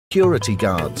security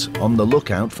guards on the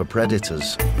lookout for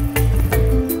predators.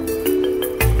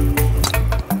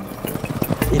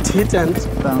 It hit and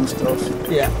bounced off.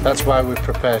 Yeah. That's why we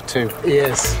prepare too.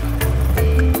 Yes.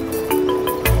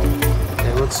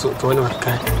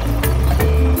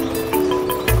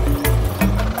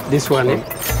 This one, eh?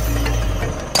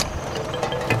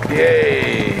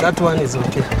 Yay! That one is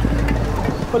okay.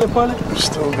 Pole.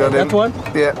 Still got that him. One?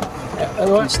 Yeah. That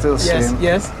one? Can still see him.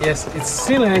 Yes. It's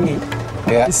still hanging.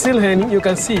 Yeah. It's still hanging. You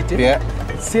can see it. Eh? Yeah.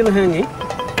 It's still hanging.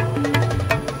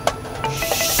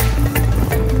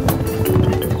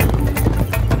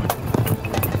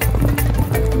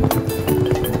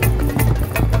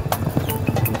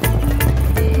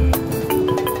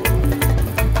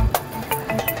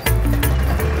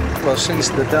 Well, since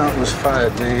the dart was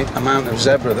fired, the amount of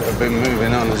zebra that have been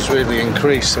moving on has really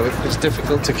increased, so it's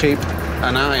difficult to keep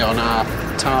an eye on our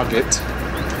target.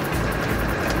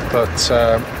 But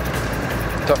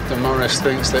Dr. Morris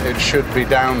thinks that it should be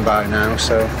down by now,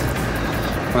 so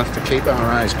we'll have to keep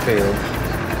our eyes peeled.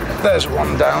 There's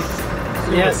one down.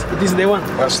 Yes, this is the one.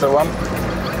 That's the one.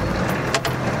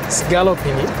 It's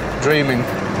galloping. Eh? Dreaming.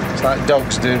 It's like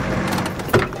dogs do.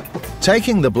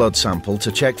 Taking the blood sample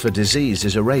to check for disease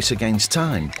is a race against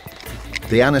time.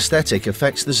 The anaesthetic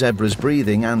affects the zebra's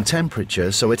breathing and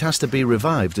temperature, so it has to be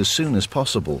revived as soon as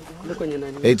possible.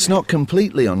 It's not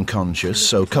completely unconscious,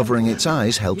 so covering its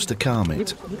eyes helps to calm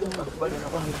it.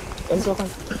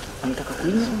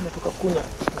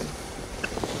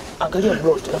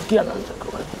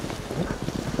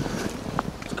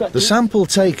 The sample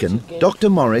taken, Dr.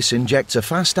 Morris injects a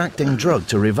fast-acting drug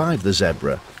to revive the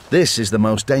zebra. This is the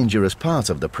most dangerous part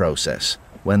of the process.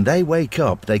 When they wake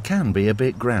up, they can be a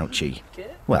bit grouchy.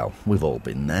 Well, we've all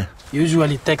been there.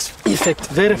 Usually it takes effect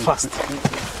very fast.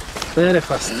 Very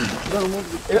fast.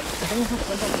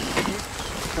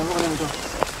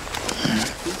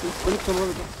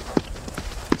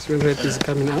 Swim rate is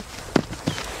coming up.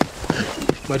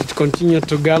 But it continued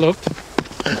to gallop.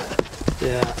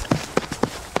 Yeah.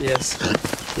 Yes.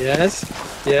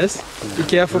 Be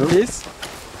careful, please.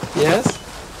 Yes.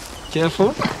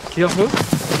 Careful.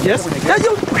 Yes.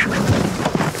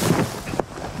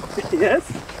 Yes.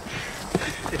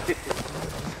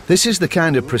 This is the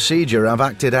kind of procedure I've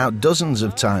acted out dozens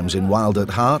of times in Wild at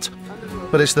Heart,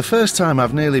 but it's the first time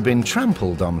I've nearly been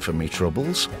trampled on for me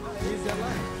troubles.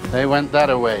 They went that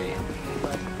away.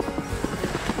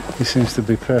 He seems to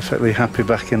be perfectly happy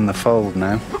back in the fold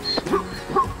now.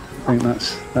 I think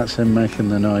that's him making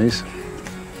the noise.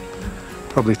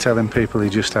 Probably telling people he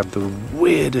just had the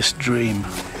weirdest dream.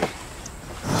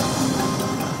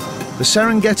 The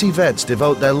Serengeti vets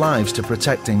devote their lives to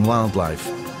protecting wildlife.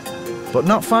 But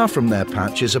not far from their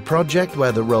patch is a project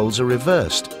where the roles are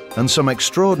reversed, and some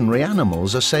extraordinary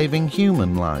animals are saving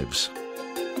human lives.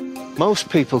 Most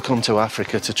people come to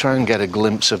Africa to try and get a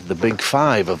glimpse of the big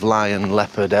five of lion,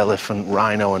 leopard, elephant,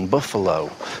 rhino and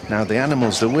buffalo. Now, the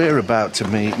animals that we're about to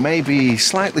meet may be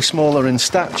slightly smaller in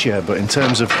stature, but in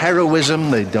terms of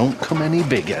heroism, they don't come any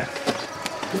bigger.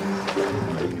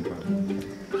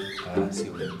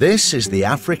 This is the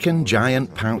African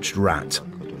giant pouched rat.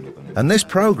 And this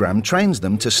program trains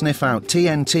them to sniff out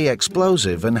TNT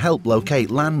explosive and help locate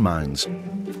landmines.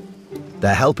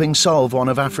 They're helping solve one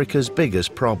of Africa's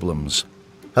biggest problems.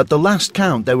 At the last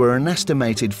count, there were an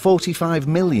estimated 45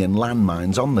 million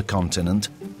landmines on the continent,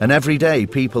 and every day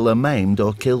people are maimed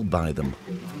or killed by them.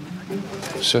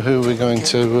 So who are we going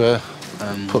to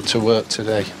put to work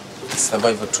today?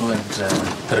 Survivor 2 and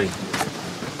 3.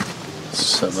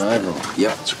 Survival?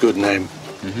 Yeah. It's a good name.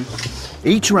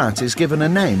 Each rat is given a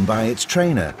name by its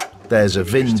trainer. There's a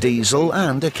Vin Diesel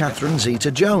and a Catherine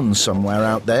Zeta-Jones somewhere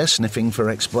out there sniffing for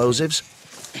explosives.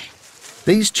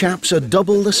 These chaps are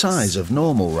double the size of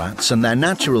normal rats, and their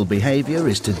natural behaviour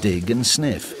is to dig and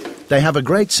sniff. They have a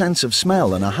great sense of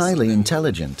smell and are highly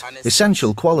intelligent,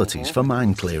 essential qualities for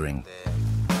mine clearing.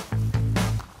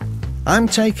 I'm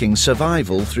taking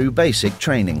survival through basic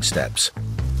training steps.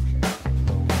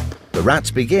 The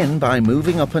rats begin by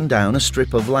moving up and down a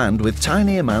strip of land with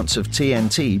tiny amounts of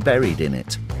TNT buried in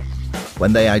it.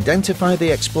 When they identify the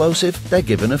explosive, they're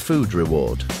given a food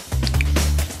reward.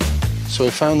 So we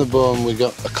found the bone, we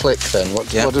got a click then. What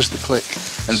does the click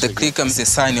And the click is a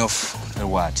sign of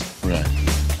reward. Right.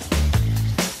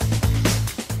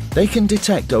 They can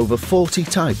detect over 40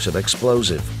 types of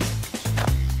explosive.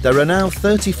 There are now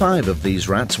 35 of these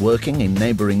rats working in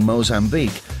neighbouring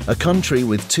Mozambique, a country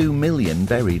with 2 million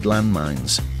buried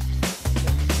landmines.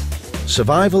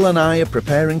 Survival and I are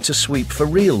preparing to sweep for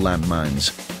real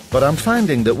landmines, but I'm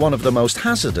finding that one of the most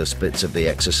hazardous bits of the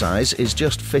exercise is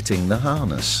just fitting the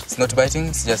harness. It's not biting,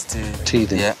 it's just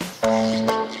teething. Yeah.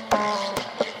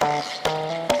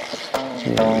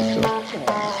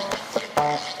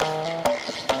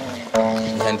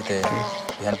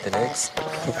 Behind the legs.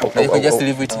 Now you can just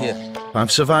leave it here.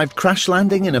 I've survived crash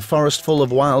landing in a forest full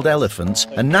of wild elephants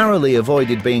and narrowly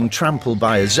avoided being trampled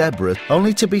by a zebra,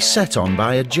 only to be set on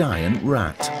by a giant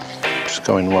rat. It's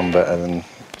going one better than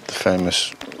the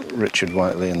famous Richard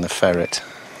Whiteley and the ferret.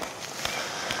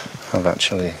 I've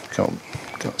actually got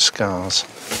scars.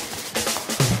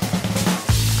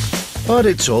 But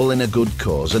it's all in a good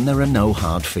cause and there are no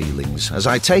hard feelings as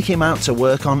I take him out to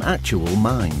work on actual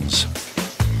mines.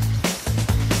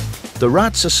 The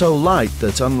rats are so light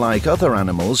that, unlike other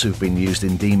animals who've been used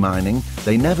in demining,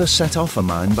 they never set off a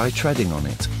mine by treading on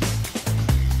it.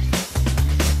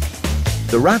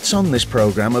 The rats on this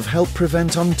programme have helped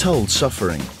prevent untold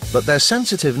suffering, but their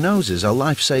sensitive noses are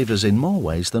lifesavers in more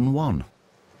ways than one.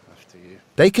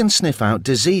 They can sniff out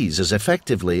disease as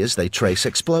effectively as they trace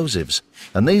explosives,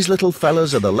 and these little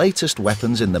fellas are the latest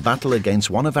weapons in the battle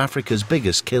against one of Africa's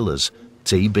biggest killers,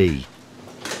 TB.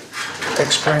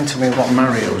 Explain to me what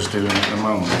Mario's doing at the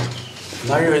moment.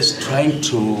 Mario is trying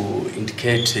to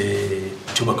indicate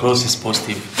tuberculosis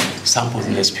positive samples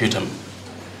in the sputum.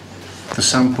 The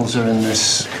samples are in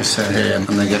this cassette here and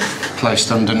they get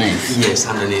placed underneath? Yes,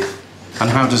 underneath. And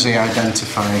how does he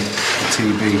identify the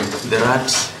TB? The rat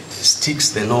sticks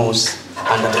the nose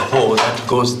under the hole that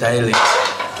goes direct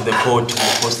to the port to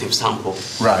the positive sample.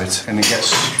 Right, and he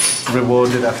gets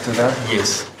rewarded after that?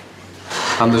 Yes.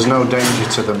 And there's no danger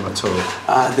to them at all?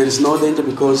 There is no danger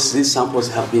because these samples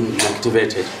have been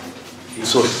activated.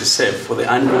 So it is safe for the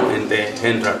animal and the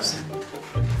handlers.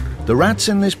 The rats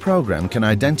in this programme can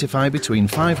identify between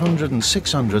 500 and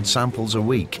 600 samples a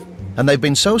week, and they've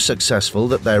been so successful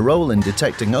that their role in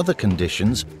detecting other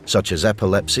conditions, such as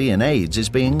epilepsy and AIDS, is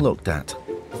being looked at.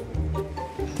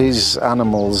 These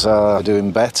animals are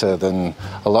doing better than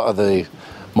a lot of the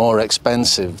more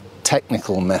expensive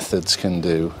technical methods can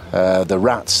do. The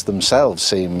rats themselves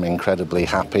seem incredibly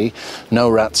happy. No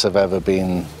rats have ever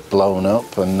been blown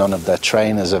up and none of their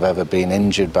trainers have ever been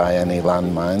injured by any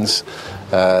landmines.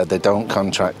 They don't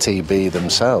contract TB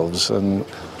themselves and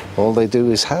all they do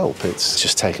is help. It's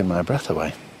just taken my breath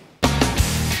away.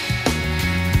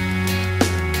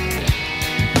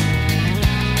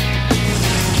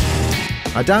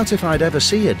 I doubt if I'd ever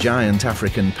see a giant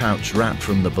African pouched rat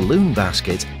from the balloon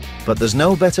basket, but there's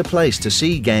no better place to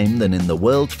see game than in the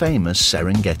world-famous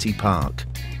Serengeti Park.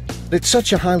 It's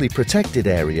such a highly protected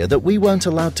area that we weren't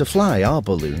allowed to fly our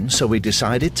balloon, so we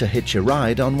decided to hitch a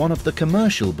ride on one of the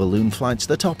commercial balloon flights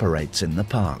that operates in the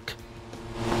park.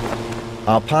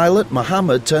 Our pilot,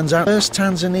 Mohammed, turns out the first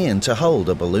Tanzanian to hold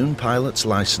a balloon pilot's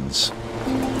license.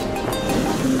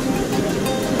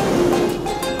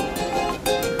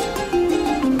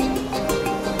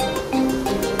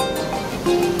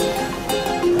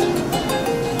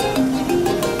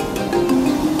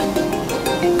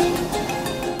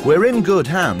 We're in good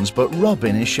hands, but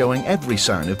Robin is showing every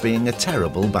sign of being a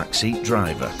terrible backseat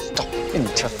driver. Stop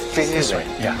interfering.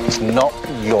 Yeah. It's not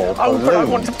your balloon. Oh, but I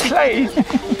want to play. We've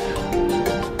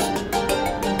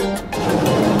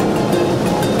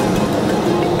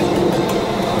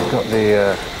got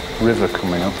the river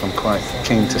coming up. I'm quite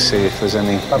keen to see if there's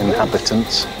any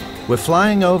inhabitants. We're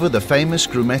flying over the famous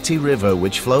Grumeti River,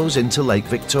 which flows into Lake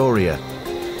Victoria.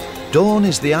 Dawn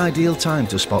is the ideal time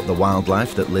to spot the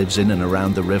wildlife that lives in and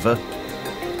around the river.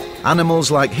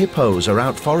 Animals like hippos are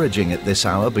out foraging at this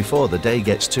hour before the day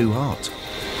gets too hot.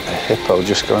 A hippo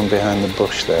just going behind the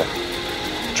bush there,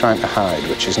 trying to hide,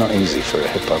 which is not easy for a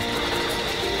hippo.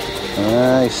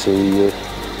 I see you.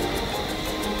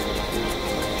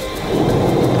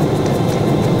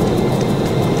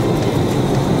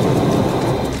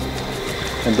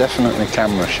 They're definitely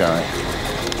camera shy.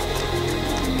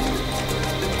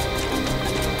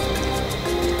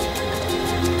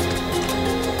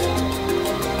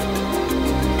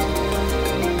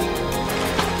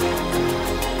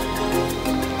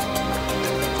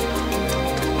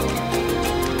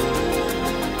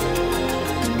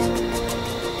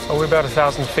 We're about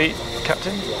 1,000 feet,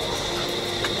 Captain.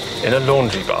 In a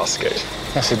laundry basket.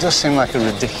 Yes, it does seem like a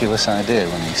ridiculous idea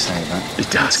when you say that.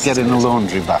 It does. To get in a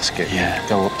laundry basket and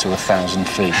go up to 1,000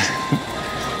 feet.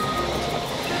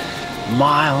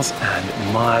 Miles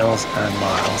and miles and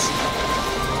miles.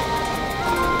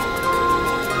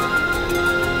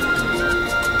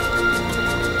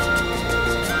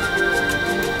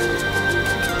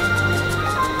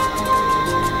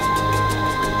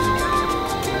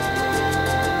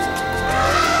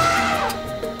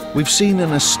 We've seen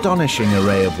an astonishing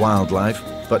array of wildlife,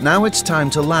 but now it's time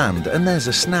to land and there's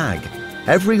a snag.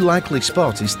 Every likely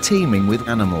spot is teeming with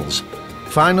animals.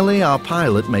 Finally, our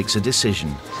pilot makes a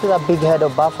decision. See that big head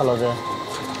of buffalo there?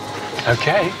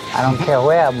 Okay. I don't care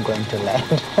where I'm going to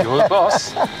land. You're the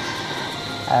boss.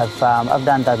 I've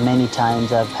done that many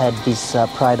times. I've had this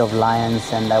pride of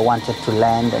lions, and I wanted to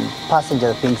land, and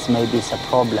passenger thinks maybe it's a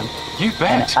problem. You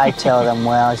bet. And I tell them,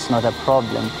 well, it's not a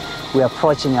problem. We're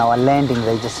approaching our landing,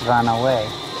 they just run away.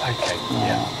 Okay,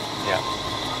 Yeah. yeah.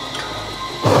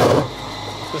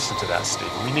 Listen to that,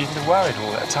 Stephen. We needn't have worried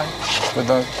all that time. With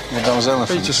those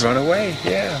elephants? He just ran away,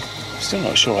 yeah. I'm still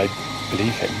not sure I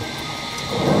believe him.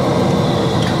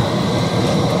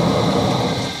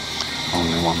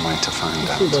 Only one way to find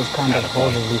out. See those kind of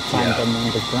holes, we find them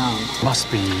on the ground. Must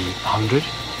be 100.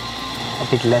 A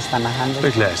bit less than 100. A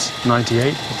bit less.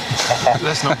 98.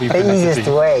 Let's not be The easiest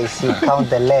way is you count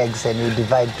the legs and you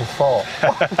divide to 4.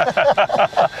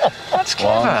 That's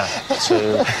clever. 1,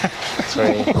 2,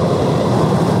 3.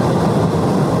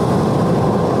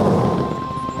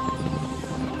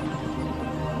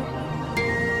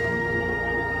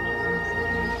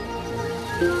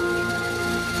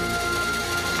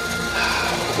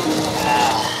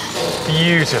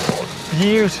 Beautiful.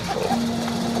 Beautiful.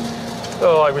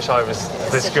 Oh, I wish I was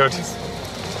this good.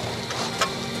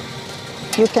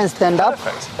 You can stand up.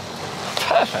 Perfect.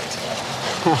 Perfect.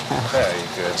 Very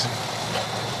good.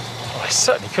 Well, I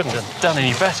certainly couldn't have done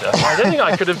any better. I don't think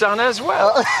I could have done as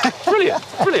well. Brilliant.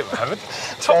 Brilliant, Mohammed.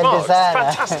 Top marks.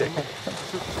 Fantastic.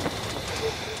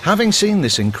 Having seen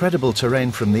this incredible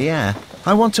terrain from the air,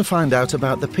 I want to find out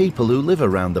about the people who live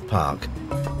around the park.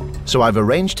 So I've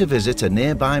arranged to visit a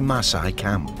nearby Maasai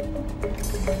camp.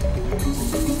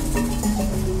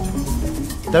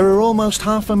 There are almost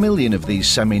 500,000 of these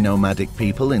semi-nomadic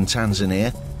people in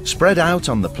Tanzania, spread out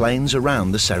on the plains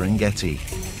around the Serengeti.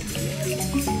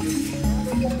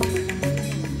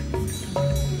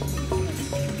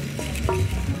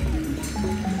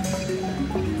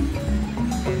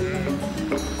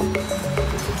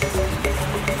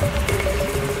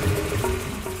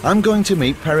 I'm going to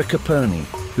meet Perikaponi,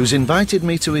 who's invited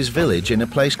me to his village in a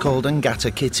place called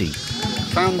Ngatakiti.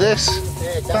 Found this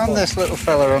little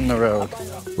fella on the road.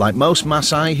 Like most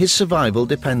Maasai, his survival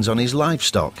depends on his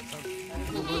livestock.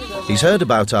 He's heard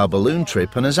about our balloon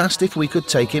trip and has asked if we could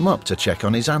take him up to check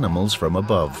on his animals from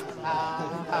above.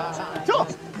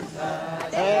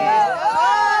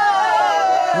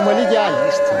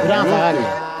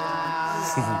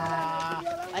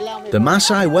 The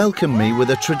Maasai welcome me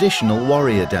with a traditional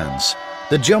warrior dance,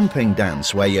 the jumping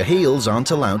dance where your heels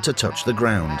aren't allowed to touch the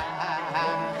ground.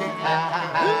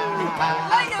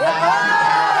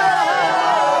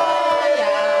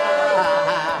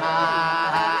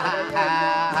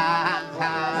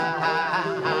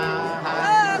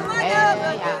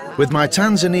 With my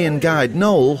Tanzanian guide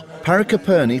Noel,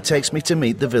 Perikaponi takes me to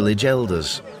meet the village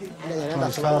elders.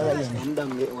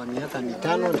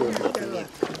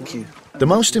 The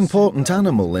most important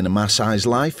animal in a Maasai's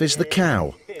life is the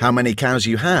cow. How many cows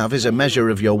you have is a measure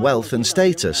of your wealth and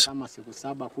status.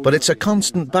 But it's a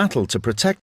constant battle to protect